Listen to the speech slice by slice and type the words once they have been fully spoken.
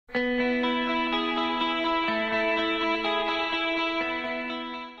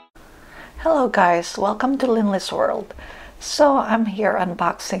Hello guys, welcome to Lynley's world. So I'm here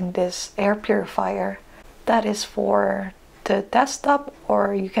unboxing this air purifier that is for the desktop,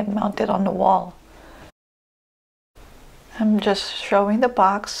 or you can mount it on the wall. I'm just showing the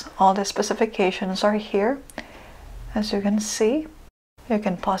box. All the specifications are here. As you can see, you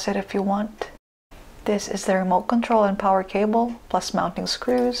can pause it if you want. This is the remote control and power cable plus mounting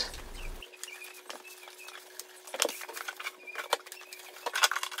screws.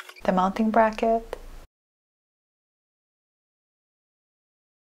 The mounting bracket,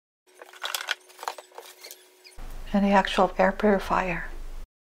 and the actual air purifier.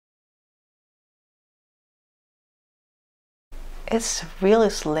 It's really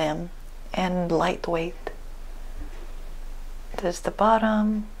slim and lightweight. This is the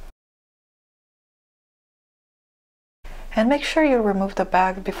bottom. And make sure you remove the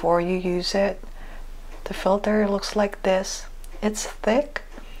bag before you use it. The filter looks like this. It's thick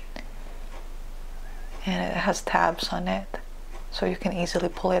and it has tabs on it, so you can easily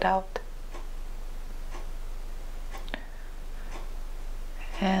pull it out.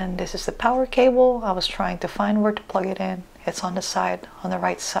 And this is the power cable. I was trying to find where to plug it in. It's on the side, on the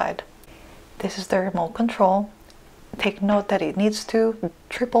right side. This is the remote control. Take note that it needs two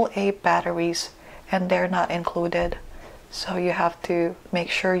AAA batteries and they're not included, so you have to make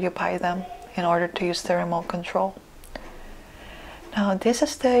sure you buy them in order to use the remote control. Now this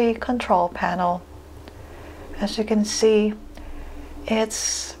is the control panel. As you can see,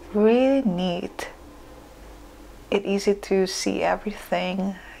 it's really neat. It's easy to see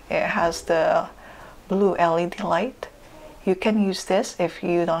everything. It has the blue LED light. You can use this if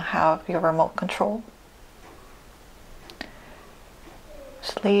you don't have your remote control.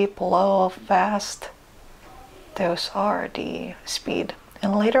 Sleep, low, fast. Those are the speed.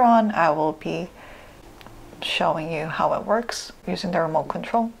 And later on, I will be showing you how it works using the remote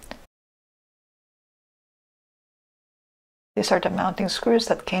control. These are the mounting screws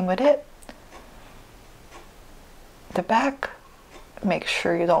that came with it. The back, make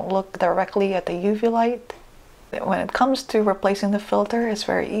sure you don't look directly at the UV light. When it comes to replacing the filter, it's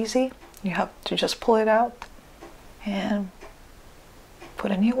very easy. You have to just pull it out and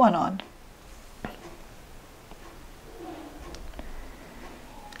put a new one on.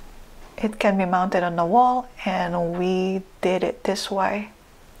 It can be mounted on the wall, and we did it this way.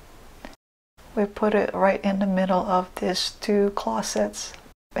 We put it right in the middle of these two closets.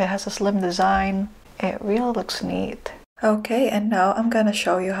 It has a slim design. It really looks neat. Okay, and now I'm gonna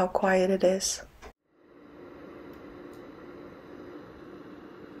show you how quiet it is.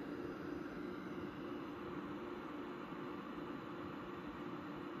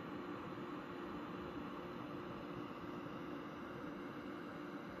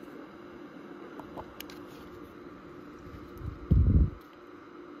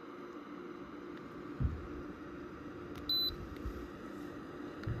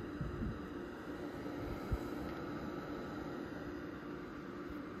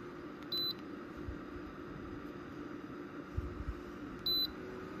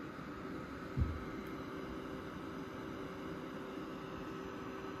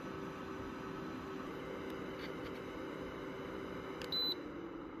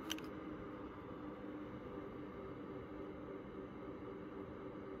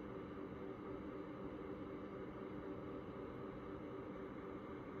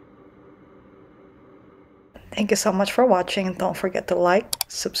 Thank you so much for watching. Don't forget to like,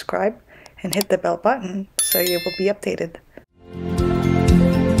 subscribe, and hit the bell button so you will be updated.